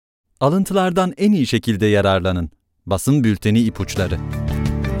Alıntılardan en iyi şekilde yararlanın. Basın bülteni ipuçları.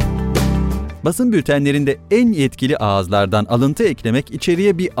 Basın bültenlerinde en yetkili ağızlardan alıntı eklemek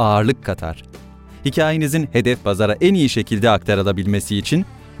içeriye bir ağırlık katar. Hikayenizin hedef pazara en iyi şekilde aktarılabilmesi için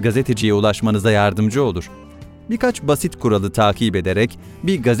gazeteciye ulaşmanıza yardımcı olur. Birkaç basit kuralı takip ederek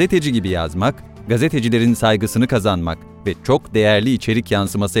bir gazeteci gibi yazmak, gazetecilerin saygısını kazanmak ve çok değerli içerik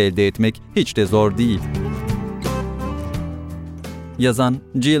yansıması elde etmek hiç de zor değil. Yazan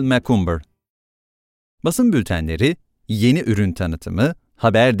Jill McCumber. Basın bültenleri, yeni ürün tanıtımı,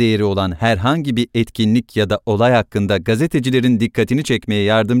 haber değeri olan herhangi bir etkinlik ya da olay hakkında gazetecilerin dikkatini çekmeye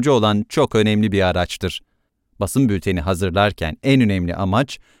yardımcı olan çok önemli bir araçtır. Basın bülteni hazırlarken en önemli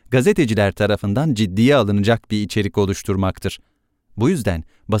amaç, gazeteciler tarafından ciddiye alınacak bir içerik oluşturmaktır. Bu yüzden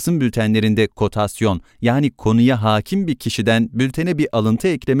basın bültenlerinde kotasyon, yani konuya hakim bir kişiden bültene bir alıntı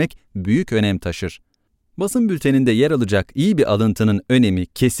eklemek büyük önem taşır. Basın bülteninde yer alacak iyi bir alıntının önemi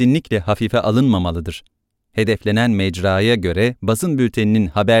kesinlikle hafife alınmamalıdır. Hedeflenen mecraya göre basın bülteninin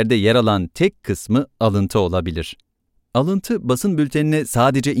haberde yer alan tek kısmı alıntı olabilir. Alıntı, basın bültenine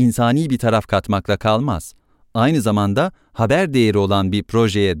sadece insani bir taraf katmakla kalmaz. Aynı zamanda haber değeri olan bir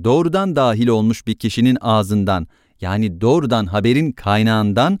projeye doğrudan dahil olmuş bir kişinin ağzından, yani doğrudan haberin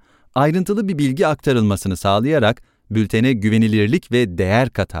kaynağından ayrıntılı bir bilgi aktarılmasını sağlayarak bültene güvenilirlik ve değer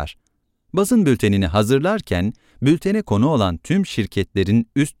katar. Basın bültenini hazırlarken, bültene konu olan tüm şirketlerin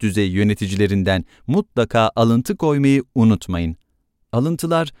üst düzey yöneticilerinden mutlaka alıntı koymayı unutmayın.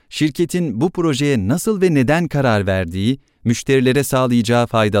 Alıntılar, şirketin bu projeye nasıl ve neden karar verdiği, müşterilere sağlayacağı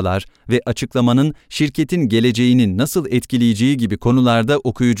faydalar ve açıklamanın şirketin geleceğini nasıl etkileyeceği gibi konularda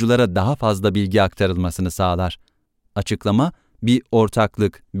okuyuculara daha fazla bilgi aktarılmasını sağlar. Açıklama, bir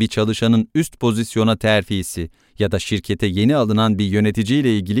ortaklık, bir çalışanın üst pozisyona terfisi ya da şirkete yeni alınan bir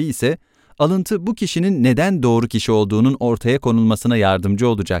yöneticiyle ilgili ise, alıntı bu kişinin neden doğru kişi olduğunun ortaya konulmasına yardımcı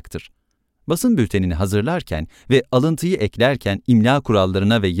olacaktır. Basın bültenini hazırlarken ve alıntıyı eklerken imla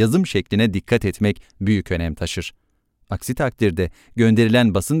kurallarına ve yazım şekline dikkat etmek büyük önem taşır. Aksi takdirde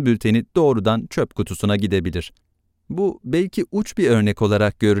gönderilen basın bülteni doğrudan çöp kutusuna gidebilir. Bu belki uç bir örnek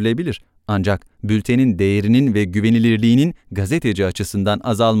olarak görülebilir, ancak bültenin değerinin ve güvenilirliğinin gazeteci açısından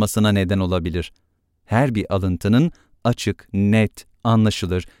azalmasına neden olabilir. Her bir alıntının açık, net,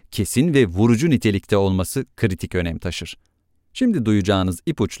 anlaşılır, kesin ve vurucu nitelikte olması kritik önem taşır. Şimdi duyacağınız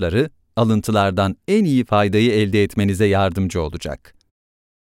ipuçları, alıntılardan en iyi faydayı elde etmenize yardımcı olacak.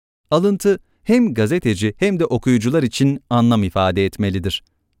 Alıntı, hem gazeteci hem de okuyucular için anlam ifade etmelidir.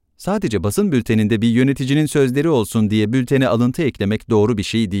 Sadece basın bülteninde bir yöneticinin sözleri olsun diye bültene alıntı eklemek doğru bir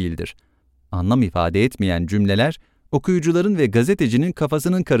şey değildir. Anlam ifade etmeyen cümleler, okuyucuların ve gazetecinin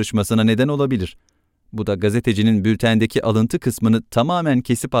kafasının karışmasına neden olabilir. Bu da gazetecinin bültendeki alıntı kısmını tamamen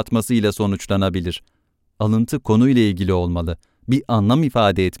kesip atmasıyla sonuçlanabilir. Alıntı konuyla ilgili olmalı, bir anlam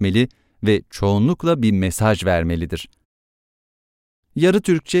ifade etmeli ve çoğunlukla bir mesaj vermelidir. Yarı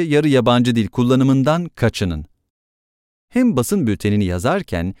Türkçe, yarı yabancı dil kullanımından kaçının. Hem basın bültenini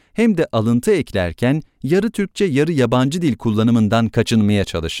yazarken hem de alıntı eklerken yarı Türkçe, yarı yabancı dil kullanımından kaçınmaya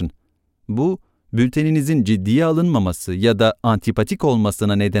çalışın. Bu, bülteninizin ciddiye alınmaması ya da antipatik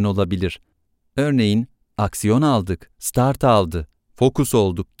olmasına neden olabilir. Örneğin, aksiyon aldık, start aldı, fokus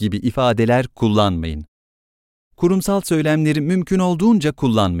olduk gibi ifadeler kullanmayın. Kurumsal söylemleri mümkün olduğunca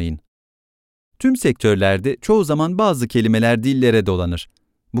kullanmayın. Tüm sektörlerde çoğu zaman bazı kelimeler dillere dolanır.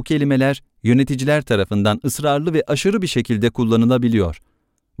 Bu kelimeler yöneticiler tarafından ısrarlı ve aşırı bir şekilde kullanılabiliyor.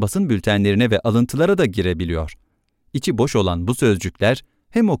 Basın bültenlerine ve alıntılara da girebiliyor. İçi boş olan bu sözcükler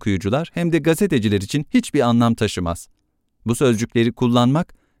hem okuyucular hem de gazeteciler için hiçbir anlam taşımaz. Bu sözcükleri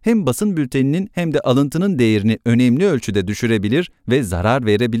kullanmak hem basın bülteninin hem de alıntının değerini önemli ölçüde düşürebilir ve zarar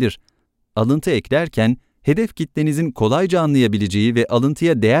verebilir. Alıntı eklerken hedef kitlenizin kolayca anlayabileceği ve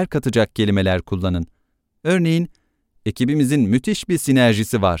alıntıya değer katacak kelimeler kullanın. Örneğin, ekibimizin müthiş bir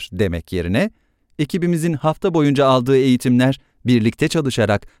sinerjisi var demek yerine, ekibimizin hafta boyunca aldığı eğitimler birlikte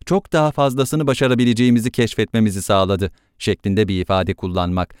çalışarak çok daha fazlasını başarabileceğimizi keşfetmemizi sağladı şeklinde bir ifade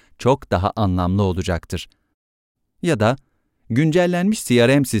kullanmak çok daha anlamlı olacaktır. Ya da, güncellenmiş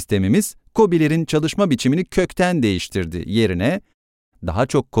CRM sistemimiz KOBİ'lerin çalışma biçimini kökten değiştirdi yerine, daha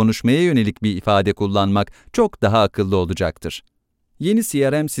çok konuşmaya yönelik bir ifade kullanmak çok daha akıllı olacaktır. Yeni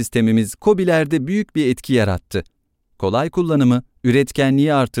CRM sistemimiz KOBİ'lerde büyük bir etki yarattı. Kolay kullanımı,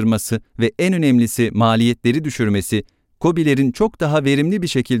 üretkenliği artırması ve en önemlisi maliyetleri düşürmesi, KOBİ'lerin çok daha verimli bir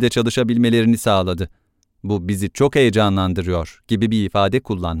şekilde çalışabilmelerini sağladı. Bu bizi çok heyecanlandırıyor gibi bir ifade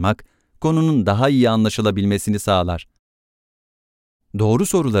kullanmak, konunun daha iyi anlaşılabilmesini sağlar. Doğru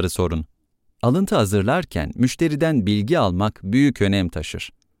soruları sorun. Alıntı hazırlarken müşteriden bilgi almak büyük önem taşır.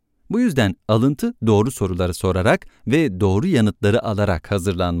 Bu yüzden alıntı doğru soruları sorarak ve doğru yanıtları alarak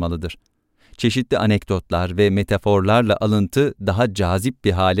hazırlanmalıdır. Çeşitli anekdotlar ve metaforlarla alıntı daha cazip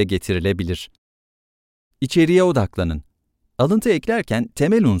bir hale getirilebilir. İçeriğe odaklanın. Alıntı eklerken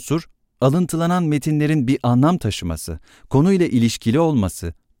temel unsur, alıntılanan metinlerin bir anlam taşıması, konuyla ilişkili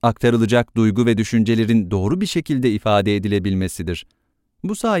olması, aktarılacak duygu ve düşüncelerin doğru bir şekilde ifade edilebilmesidir.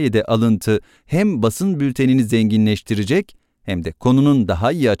 Bu sayede alıntı hem basın bültenini zenginleştirecek hem de konunun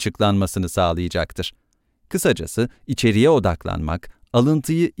daha iyi açıklanmasını sağlayacaktır. Kısacası içeriğe odaklanmak,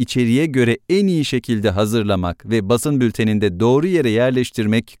 alıntıyı içeriğe göre en iyi şekilde hazırlamak ve basın bülteninde doğru yere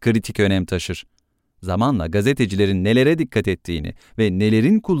yerleştirmek kritik önem taşır. Zamanla gazetecilerin nelere dikkat ettiğini ve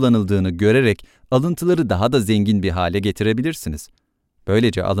nelerin kullanıldığını görerek alıntıları daha da zengin bir hale getirebilirsiniz.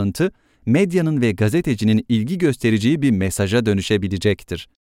 Böylece alıntı, medyanın ve gazetecinin ilgi göstereceği bir mesaja dönüşebilecektir.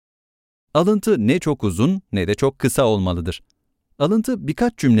 Alıntı ne çok uzun ne de çok kısa olmalıdır. Alıntı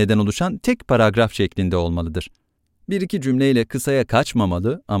birkaç cümleden oluşan tek paragraf şeklinde olmalıdır. Bir iki cümleyle kısaya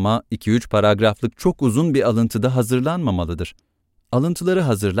kaçmamalı ama 2-3 paragraflık çok uzun bir alıntıda hazırlanmamalıdır. Alıntıları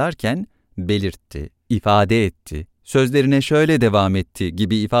hazırlarken belirtti, ifade etti, sözlerine şöyle devam etti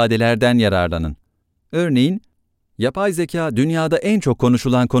gibi ifadelerden yararlanın. Örneğin, yapay zeka dünyada en çok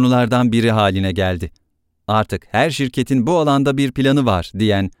konuşulan konulardan biri haline geldi. Artık her şirketin bu alanda bir planı var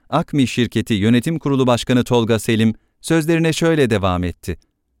diyen Akmi Şirketi Yönetim Kurulu Başkanı Tolga Selim sözlerine şöyle devam etti.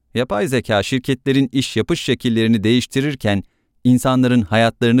 Yapay zeka şirketlerin iş yapış şekillerini değiştirirken insanların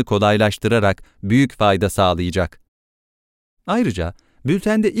hayatlarını kolaylaştırarak büyük fayda sağlayacak. Ayrıca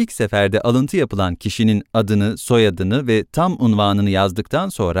bültende ilk seferde alıntı yapılan kişinin adını, soyadını ve tam unvanını yazdıktan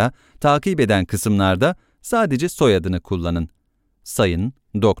sonra takip eden kısımlarda sadece soyadını kullanın. Sayın,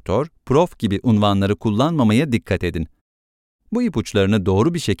 doktor, prof gibi unvanları kullanmamaya dikkat edin. Bu ipuçlarını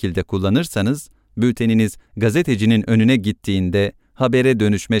doğru bir şekilde kullanırsanız, bülteniniz gazetecinin önüne gittiğinde habere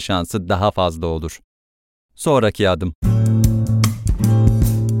dönüşme şansı daha fazla olur. Sonraki adım.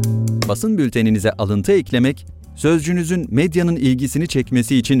 Basın bülteninize alıntı eklemek, sözcünüzün medyanın ilgisini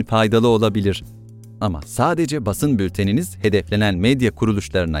çekmesi için faydalı olabilir. Ama sadece basın bülteniniz hedeflenen medya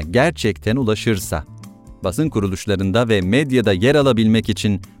kuruluşlarına gerçekten ulaşırsa, basın kuruluşlarında ve medyada yer alabilmek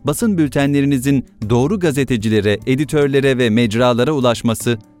için basın bültenlerinizin doğru gazetecilere, editörlere ve mecralara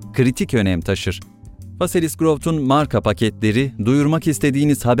ulaşması kritik önem taşır. Faselis Groft'un marka paketleri, duyurmak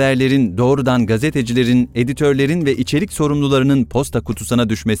istediğiniz haberlerin doğrudan gazetecilerin, editörlerin ve içerik sorumlularının posta kutusuna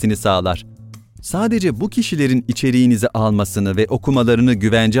düşmesini sağlar. Sadece bu kişilerin içeriğinizi almasını ve okumalarını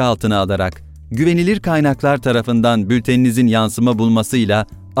güvence altına alarak, güvenilir kaynaklar tarafından bülteninizin yansıma bulmasıyla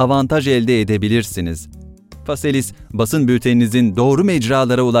avantaj elde edebilirsiniz. Faselis, basın bülteninizin doğru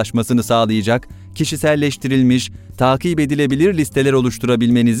mecralara ulaşmasını sağlayacak, kişiselleştirilmiş, takip edilebilir listeler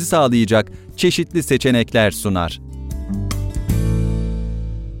oluşturabilmenizi sağlayacak çeşitli seçenekler sunar.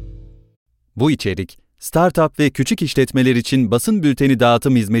 Bu içerik, startup ve küçük işletmeler için basın bülteni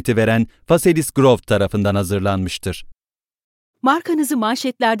dağıtım hizmeti veren Faselis Groft tarafından hazırlanmıştır. Markanızı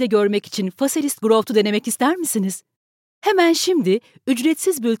manşetlerde görmek için Faselis Groft'u denemek ister misiniz? Hemen şimdi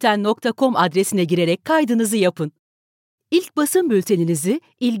ücretsizbülten.com adresine girerek kaydınızı yapın. İlk basın bülteninizi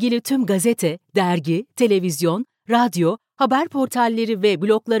ilgili tüm gazete, dergi, televizyon, radyo, haber portalleri ve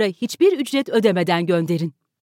bloglara hiçbir ücret ödemeden gönderin.